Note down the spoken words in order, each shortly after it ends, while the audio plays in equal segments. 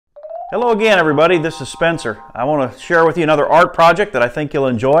Hello again, everybody. This is Spencer. I want to share with you another art project that I think you'll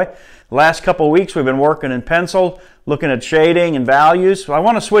enjoy. The last couple of weeks we've been working in pencil, looking at shading and values. So I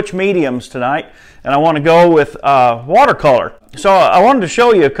want to switch mediums tonight, and I want to go with watercolor. So I wanted to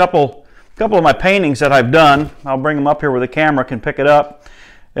show you a couple of my paintings that I've done. I'll bring them up here where the camera can pick it up.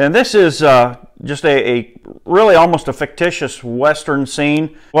 And this is just a really almost a fictitious western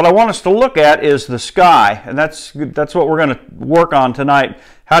scene. What I want us to look at is the sky, and that's what we're going to work on tonight.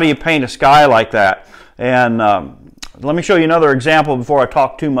 How do you paint a sky like that? And let me show you another example before I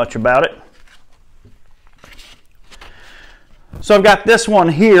talk too much about it. So I've got this one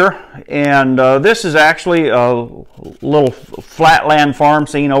here, and this is actually a little flatland farm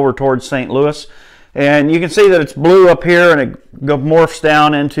scene over towards St. Louis. And you can see that it's blue up here, and it morphs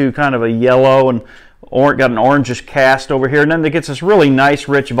down into kind of a yellow, and got an orangish cast over here. And then it gets this really nice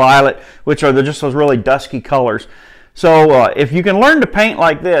rich violet, which are just those really dusky colors. So if you can learn to paint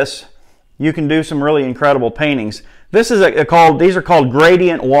like this, you can do some really incredible paintings. These are called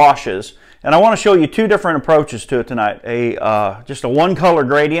gradient washes. And I want to show you two different approaches to it tonight. Just a one color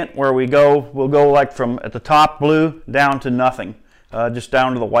gradient where we'll go like from at the top blue down to nothing, just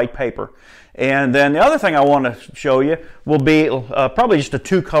down to the white paper. And then the other thing I want to show you will be probably just a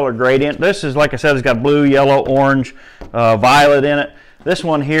two color gradient. This is, like I said, it's got blue, yellow, orange, violet in it. This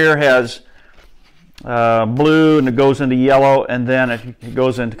one here has blue, and it goes into yellow, and then it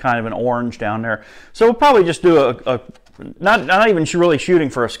goes into kind of an orange down there. So we'll probably just do not even really shooting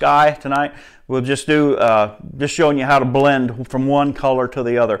for a sky tonight. We'll just do just showing you how to blend from one color to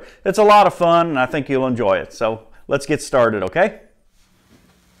the other. It's a lot of fun, and I think you'll enjoy it. So let's get started, okay?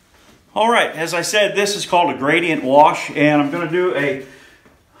 All right, as I said, this is called a gradient wash, and I'm going to do a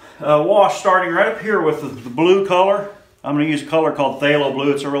wash starting right up here with the blue color. I'm going to use a color called phthalo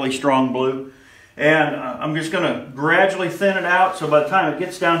blue. It's a really strong blue. And I'm just going to gradually thin it out, so by the time it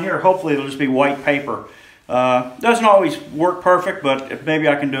gets down here, hopefully it'll just be white paper. Doesn't always work perfect, but maybe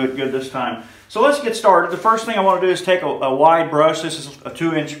I can do it good this time. So let's get started. The first thing I want to do is take a wide brush. This is a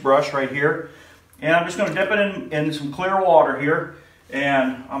 2-inch brush right here. And I'm just going to dip it in some clear water here.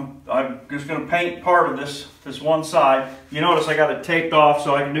 And I'm just going to paint part of this one side. You notice I got it taped off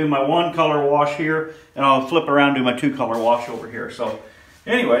so I can do my one color wash here, and I'll flip around and do my two color wash over here. So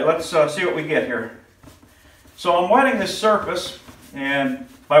anyway, let's see what we get here. So I'm wetting this surface, and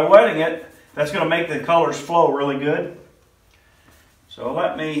by wetting it, that's going to make the colors flow really good. So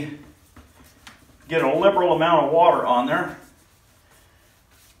let me get a liberal amount of water on there.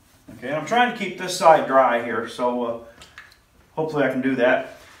 Okay, I'm trying to keep this side dry here, so hopefully I can do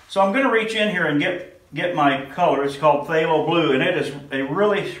that. So I'm going to reach in here and get my color. It's called phthalo blue, and it is a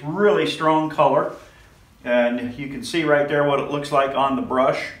really, really strong color. And you can see right there what it looks like on the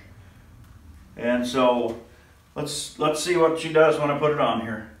brush. And so let's see what she does when I put it on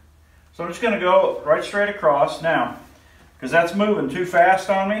here. So I'm just going to go right straight across now, because that's moving too fast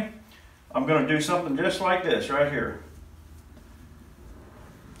on me. I'm going to do something just like this right here.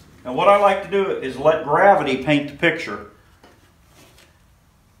 And what I like to do is let gravity paint the picture.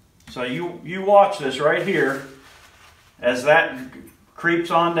 So you watch this right here as that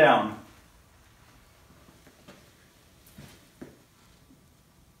creeps on down.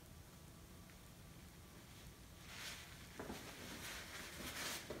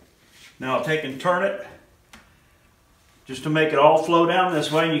 Now I'll take and turn it just to make it all flow down this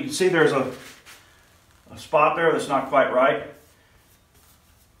way. And you can see there's a spot there that's not quite right.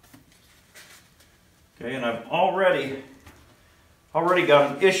 Okay, and I've already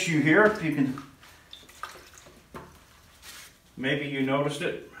got an issue here. If you can, maybe you noticed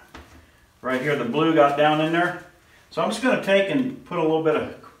it. Right here, the blue got down in there. So I'm just going to take and put a little bit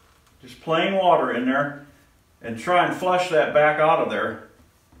of just plain water in there and try and flush that back out of there.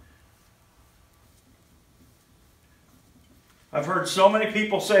 I've heard so many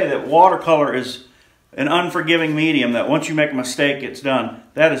people say that watercolor is an unforgiving medium, that once you make a mistake, it's done.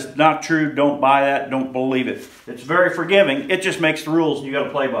 That is not true. Don't buy that. Don't believe it. It's very forgiving. It just makes the rules, and you got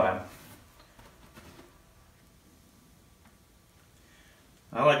to play by them.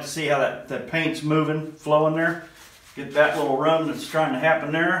 I like to see how that paint's moving, flowing there. Get that little run that's trying to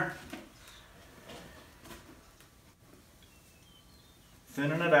happen there.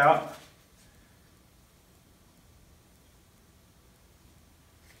 Thinning it out.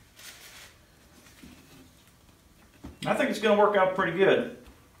 I think it's going to work out pretty good.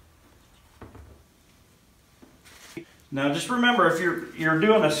 Now just remember, if you're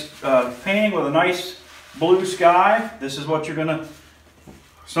doing a painting with a nice blue sky, this is what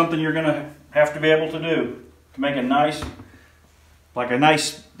something you're going to have to be able to do to make a nice, like a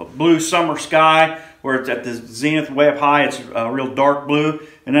nice blue summer sky. where it's at the zenith way up high, it's a real dark blue,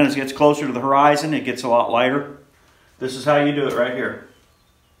 and then as it gets closer to the horizon, it gets a lot lighter. This is how you do it right here.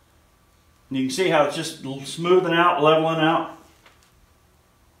 And you can see how it's just smoothing out, leveling out.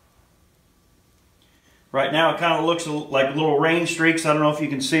 Right now it kind of looks like little rain streaks. I don't know if you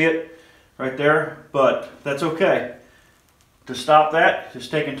can see it right there, but that's okay. To stop that,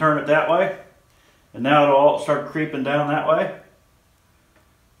 just take and turn it that way. And now it'll all start creeping down that way.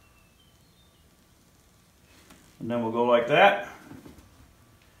 And then we'll go like that.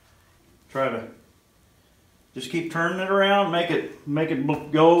 Try to just keep turning it around, make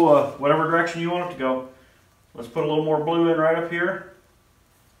it go whatever direction you want it to go. Let's put a little more blue in right up here.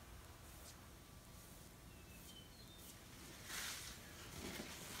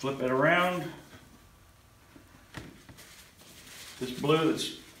 Flip it around. This blue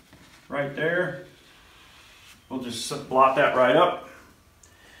that's right there, we'll just blot that right up.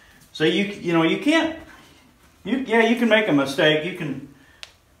 So you know, you can't, yeah, you can make a mistake. You can,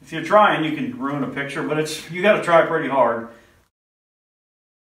 if you're trying, you can ruin a picture, but you got to try pretty hard.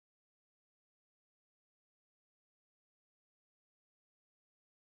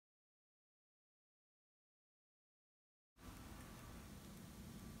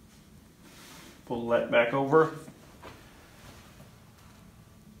 Pull that back over.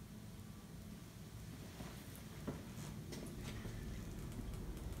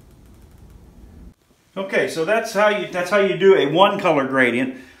 Okay, so that's how you do a one color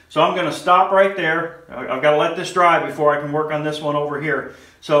gradient. So I'm going to stop right there. I've got to let this dry before I can work on this one over here.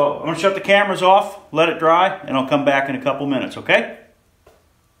 So I'm going to shut the cameras off, let it dry, and I'll come back in a couple minutes, okay?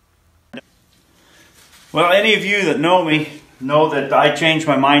 Well, any of you that know me know that I change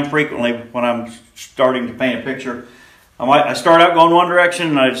my mind frequently when I'm starting to paint a picture. I start out going one direction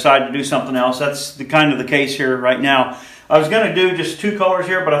and I decide to do something else. That's kind of the case here right now. I was going to do just two colors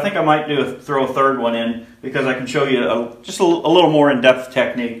here, but I think I might throw a third one in because I can show you just a little more in-depth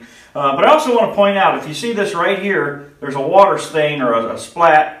technique. But I also want to point out, if you see this right here, there's a water stain or a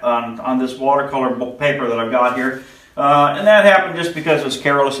splat on this watercolor paper that I've got here. And that happened just because I was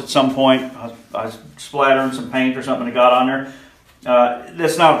careless at some point. I was splattering some paint or something that got on there.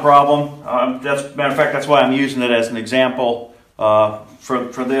 That's not a problem. Matter of fact, that's why I'm using it as an example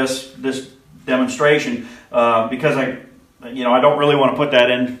for this demonstration because I don't really want to put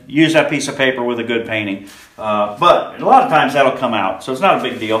that in. Use that piece of paper with a good painting. But a lot of times that'll come out, so it's not a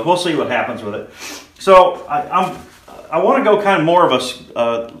big deal. We'll see what happens with it. So I want to go kind of more of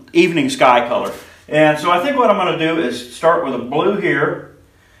a evening sky color. And so I think what I'm going to do is start with a blue here,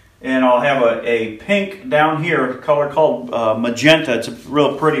 and I'll have a pink down here, a color called magenta. It's a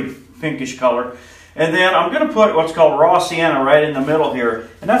real pretty pinkish color. And then I'm going to put what's called raw sienna right in the middle here.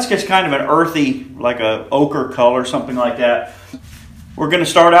 And that's just kind of an earthy, like a ochre color, something like that. We're going to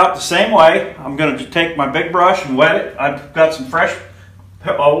start out the same way. I'm going to take my big brush and wet it. I've got some fresh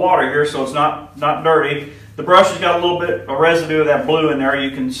water here, so it's not dirty. The brush has got a little bit of residue of that blue in there.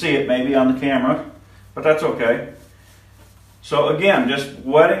 You can see it maybe on the camera, but that's okay. So again, just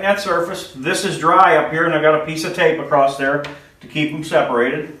wetting that surface. This is dry up here, and I've got a piece of tape across there to keep them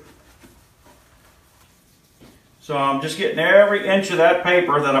separated. So I'm just getting every inch of that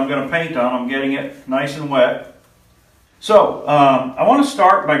paper that I'm going to paint on. I'm getting it nice and wet. So I want to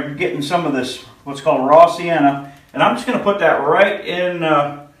start by getting some of this, what's called raw sienna, and I'm just going to put that right in,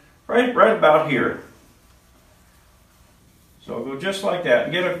 right about here. So I'll go just like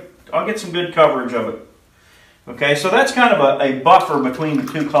that, and I'll get some good coverage of it. Okay, so that's kind of a buffer between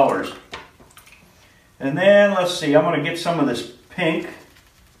the two colors. And then let's see, I'm going to get some of this pink.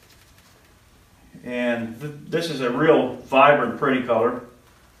 And this is a real vibrant, pretty color.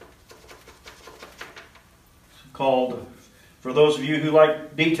 It's called, for those of you who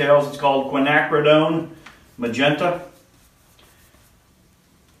like details, it's called quinacridone magenta.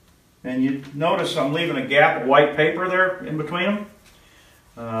 And you notice I'm leaving a gap of white paper there in between them.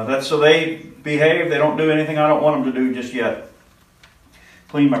 That's so they behave. They don't do anything I don't want them to do just yet.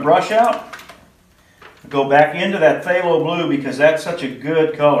 Clean my brush out. Go back into that phthalo blue because that's such a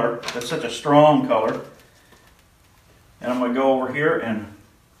good color. That's such a strong color. And I'm going to go over here and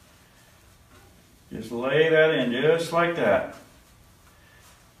just lay that in just like that.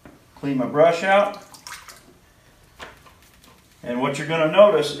 Clean my brush out. And what you're going to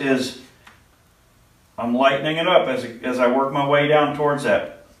notice is I'm lightening it up as I work my way down towards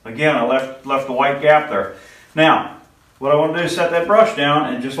that. Again, I left the white gap there. Now, what I want to do is set that brush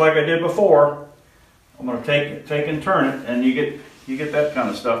down, and just like I did before, I'm going to take and turn it, and you get that kind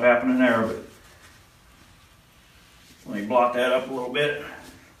of stuff happening there. But let me blot that up a little bit.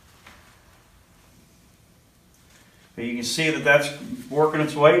 But you can see that that's working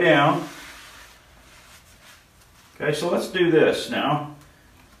its way down. Okay, so let's do this now.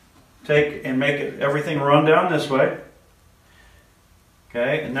 Take and make it everything run down this way.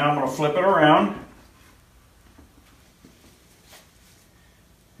 Okay, and now I'm going to flip it around.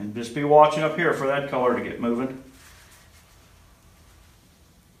 And just be watching up here for that color to get moving.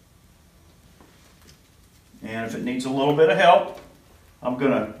 And if it needs a little bit of help, I'm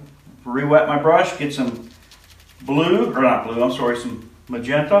going to re-wet my brush, get some blue, or not blue, I'm sorry, some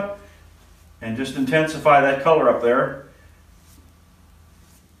magenta, and just intensify that color up there.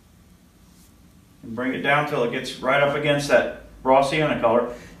 And bring it down till it gets right up against that raw sienna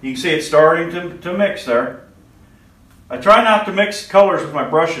color. You can see it's starting to mix there. I try not to mix colors with my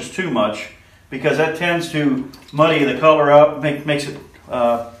brushes too much because that tends to muddy the color up, just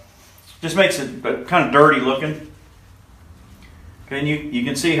makes it kind of dirty looking. Okay, and you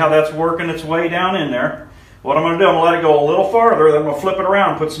can see how that's working its way down in there. What I'm going to do, I'm going to let it go a little farther, then I'm going to flip it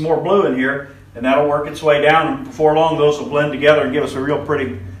around, put some more blue in here, and that'll work its way down, and before long those will blend together and give us a real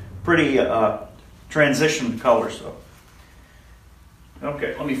pretty transition color. So,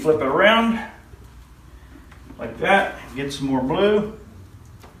 okay, let me flip it around like that, get some more blue.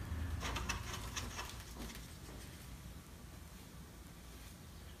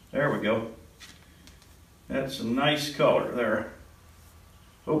 There we go. That's a nice color there.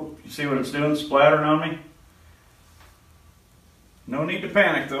 Oh, you see what it's doing? Splattering on me? No need to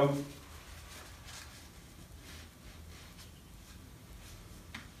panic though.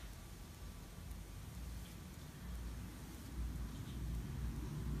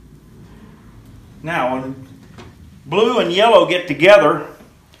 Now, when blue and yellow get together,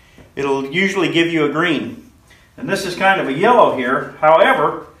 it'll usually give you a green. And this is kind of a yellow here.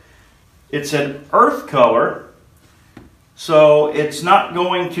 However, it's an earth color, so it's not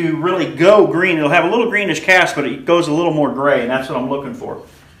going to really go green. It'll have a little greenish cast, but it goes a little more gray, and that's what I'm looking for.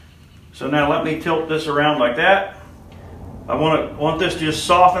 So now let me tilt this around like that. I want this to just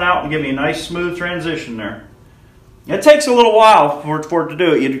soften out and give me a nice smooth transition there. It takes a little while for it to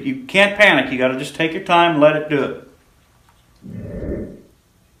do it. You can't panic. You got to just take your time and let it do it.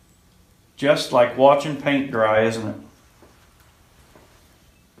 Just like watching paint dry, isn't it?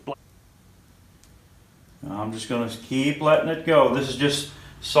 I'm just going to keep letting it go. This is just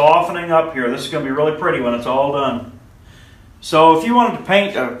softening up here. This is going to be really pretty when it's all done. So if you wanted to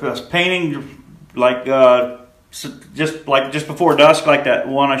paint a painting like just before dusk, like that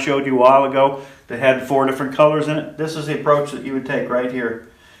one I showed you a while ago that had 4 different colors in it, this is the approach that you would take right here.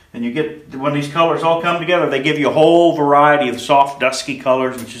 And you get, when these colors all come together, they give you a whole variety of soft, dusky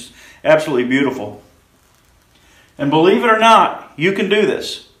colors, which is absolutely beautiful. And believe it or not, you can do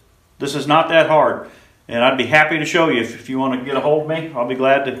this. This is not that hard. And I'd be happy to show you. If you want to get a hold of me, I'll be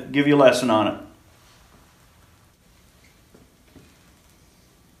glad to give you a lesson on it.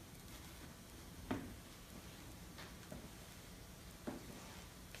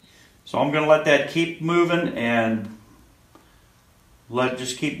 So I'm going to let that keep moving and let it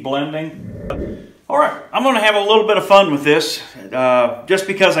just keep blending. All right, I'm going to have a little bit of fun with this just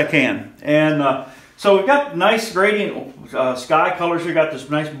because I can. And so we've got nice gradient sky colors. We've got this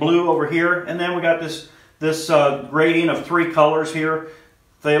nice blue over here, and then we got this gradient of 3 colors here: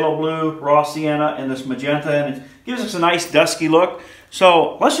 phthalo blue, raw sienna, and this magenta, and it gives us a nice dusky look.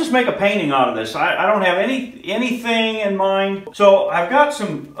 So let's just make a painting out of this. I don't have anything in mind. So I've got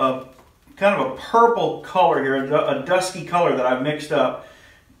some kind of a purple color here, a dusky color that I've mixed up,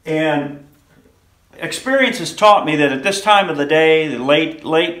 and experience has taught me that at this time of the day, the late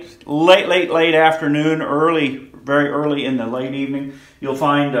afternoon, very early in the late evening, you'll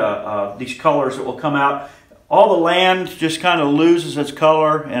find these colors that will come out. All the land just kind of loses its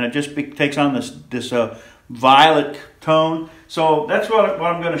color, and it just takes on this violet tone. So that's what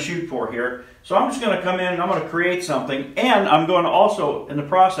I'm going to shoot for here. So I'm just going to come in and I'm going to create something, and I'm going to also, in the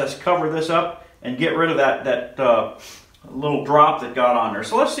process, cover this up and get rid of that little drop that got on there.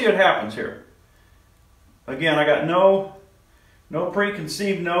 So let's see what happens here. Again, I got no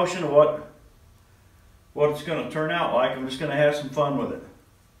preconceived notion of what it's going to turn out like. I'm just going to have some fun with it.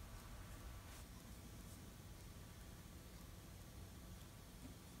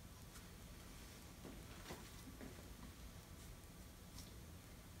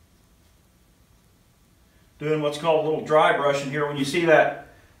 Doing what's called a little dry brushing here. When you see that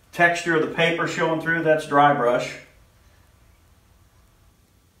texture of the paper showing through, that's dry brush.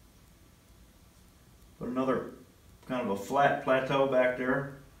 Put another kind of a flat plateau back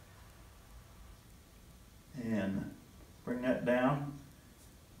there. And bring that down.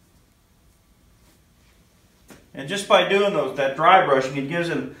 And just by doing that dry brushing, it gives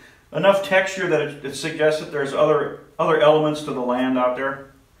it enough texture that it suggests that there's other elements to the land out there.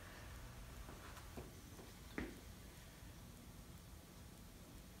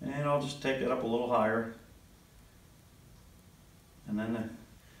 I'll just take that up a little higher. And then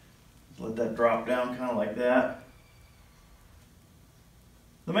let that drop down kind of like that.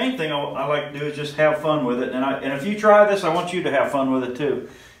 The main thing I like to do is just have fun with it. And if you try this, I want you to have fun with it too.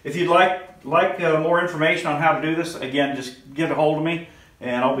 If you'd like more information on how to do this, again, just get a hold of me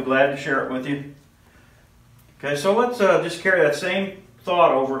and I'll be glad to share it with you. Okay, so let's just carry that same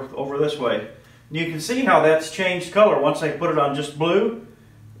thought over this way. And you can see how that's changed color. Once I put it on just blue,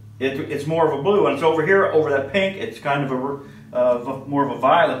 it's more of a blue. And it's over here, over that pink, it's kind of more of a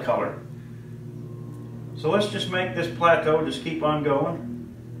violet color. So let's just make this plateau just keep on going.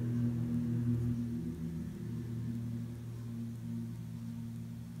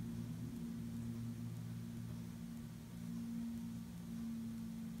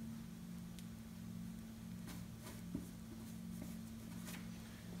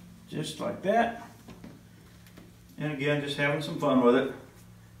 Just like that. And again, just having some fun with it.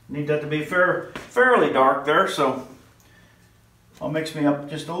 Need that to be fairly dark there, so I'll mix me up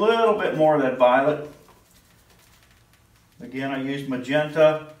just a little bit more of that violet. Again, I used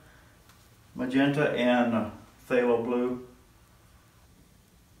magenta and phthalo blue.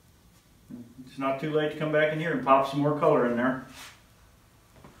 It's not too late to come back in here and pop some more color in there.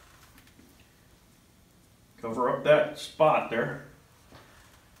 Cover up that spot there.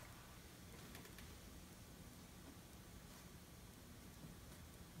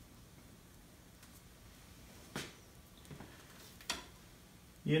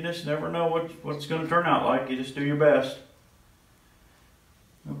 You just never know what it's going to turn out like. You just do your best.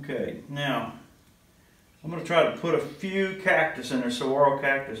 Okay, now I'm going to try to put a few cactus in there, saguaro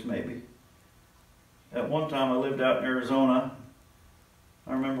cactus maybe. At one time I lived out in Arizona.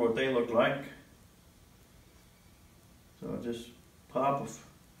 I remember what they looked like. So I'll just pop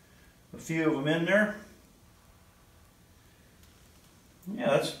a few of them in there. Yeah,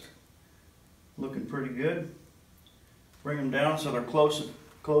 that's looking pretty good. Bring them down so they're close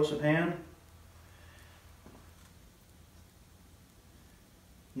at hand.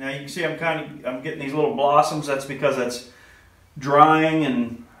 Now you can see I'm getting these little blossoms. That's because that's drying,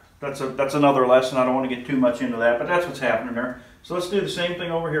 and that's another lesson. I don't want to get too much into that, but that's what's happening there. So let's do the same thing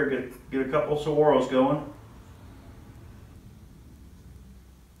over here. Get a couple of saguaros going.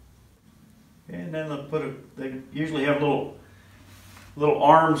 And then they usually have little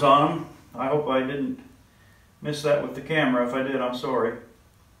arms on them. I hope I didn't miss that with the camera. If I did, I'm sorry.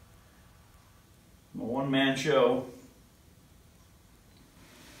 I'm a one-man show.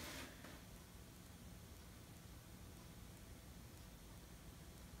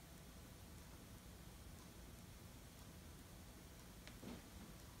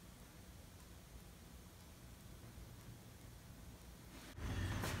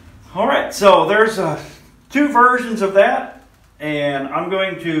 All right, so there's two versions of that, and I'm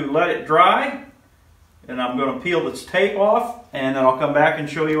going to let it dry, and I'm going to peel this tape off, and then I'll come back and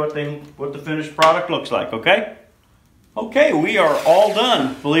show you what the finished product looks like. Okay? Okay, we are all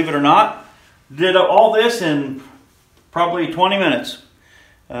done. Believe it or not, did all this in probably 20 minutes.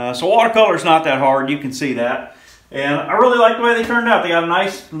 So watercolor is not that hard. You can see that, and I really like the way they turned out. They got a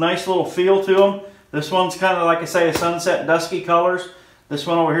nice little feel to them. This one's kind of like I say, a sunset dusky colors. This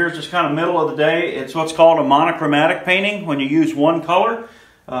one over here is just kind of middle of the day. It's what's called a monochromatic painting when you use one color.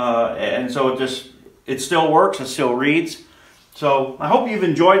 And so it still works, it still reads. So I hope you've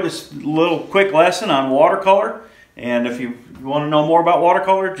enjoyed this little quick lesson on watercolor. And if you want to know more about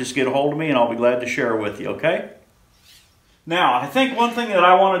watercolor, just get a hold of me and I'll be glad to share it with you, okay? Now, I think one thing that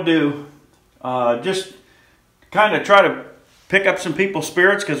I want to do, just kind of try to pick up some people's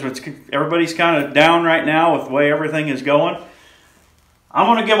spirits, because everybody's kind of down right now with the way everything is going. I'm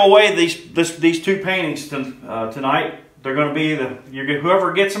going to give away these two paintings tonight. They're going to be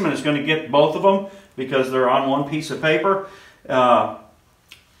whoever gets them is going to get both of them because they're on one piece of paper. The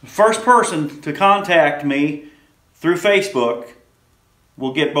first person to contact me through Facebook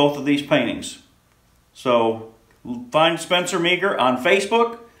will get both of these paintings. So find Spencer Meager on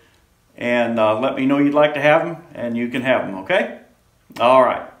Facebook and let me know you'd like to have them, and you can have them, okay? All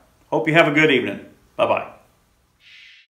right. Hope you have a good evening. Bye-bye.